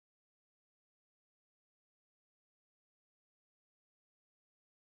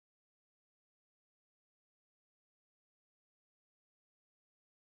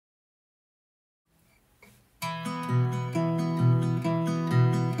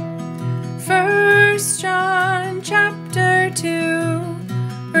First John chapter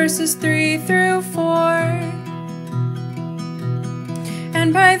 2, verses 3 through 4.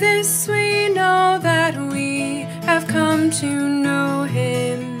 And by this we know that we have come to know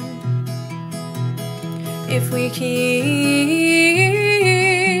Him, if we keep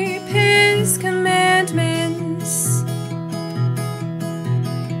His commandments.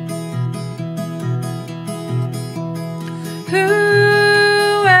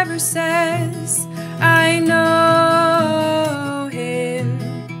 Whoever says, I know Him,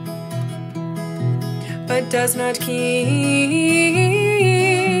 but does not keep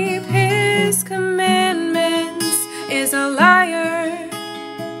His commandments is a liar,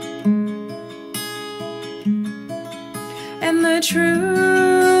 and the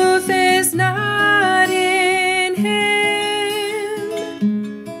truth is not in Him.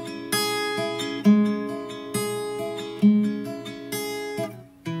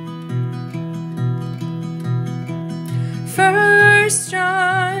 First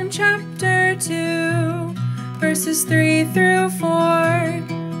John chapter 2, verses 3 through 4.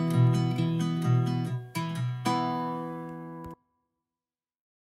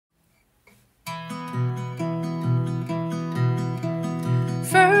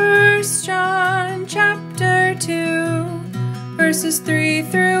 First John chapter 2, verses 3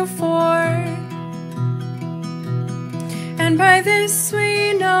 through 4. And by this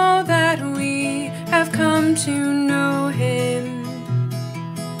we know that we have come to know Him,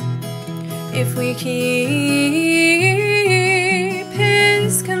 if we keep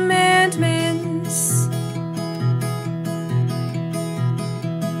His commandments.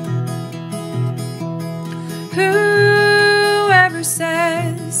 Whoever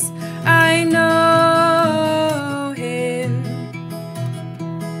says, I know Him,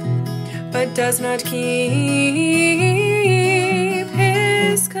 but does not keep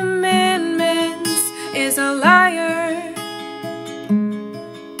His commandments is a liar,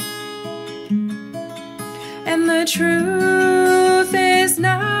 and the truth is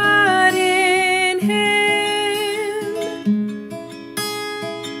not in Him.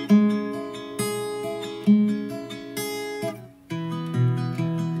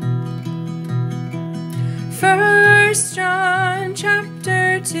 First John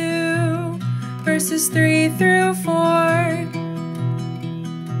chapter 2, verses 3 through 4.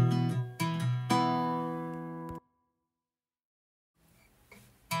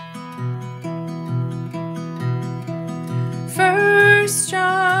 First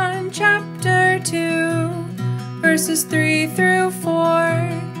John chapter 2, verses 3 through 4.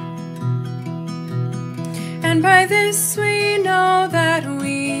 And by this we know that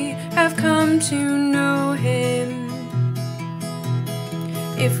we have come to know Him,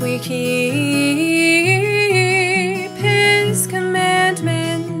 if we keep His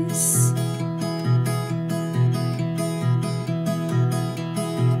commandments.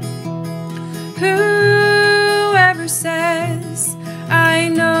 Whoever says, I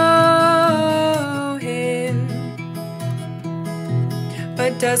know Him,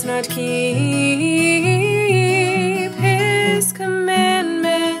 but does not keep His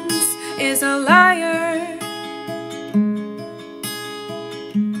commandments is a liar,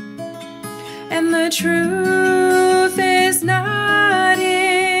 and the truth is not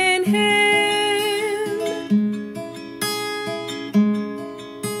in Him.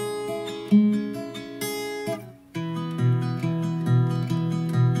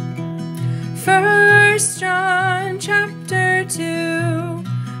 First John chapter 2,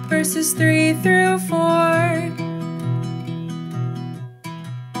 verses 3 through 4.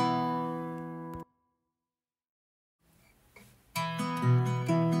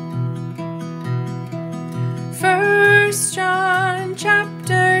 First John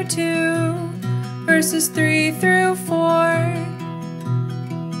chapter 2, verses 3 through 4.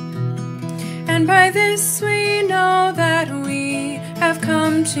 And by this we know that we have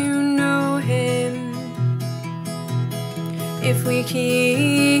come to know Him, if we keep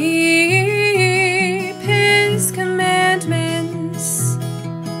His commandments.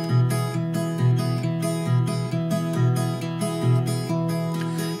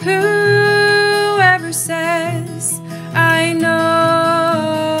 Whoever says, I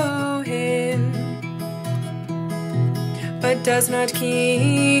know Him, but does not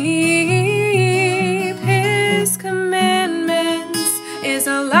keep His commandments is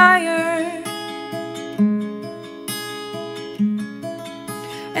a liar,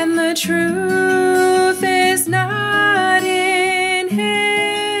 and the truth is not in Him.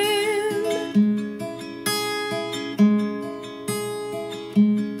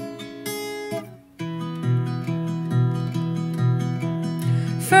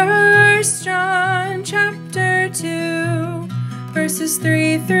 First John verses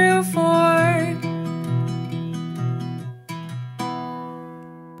 3 through 4.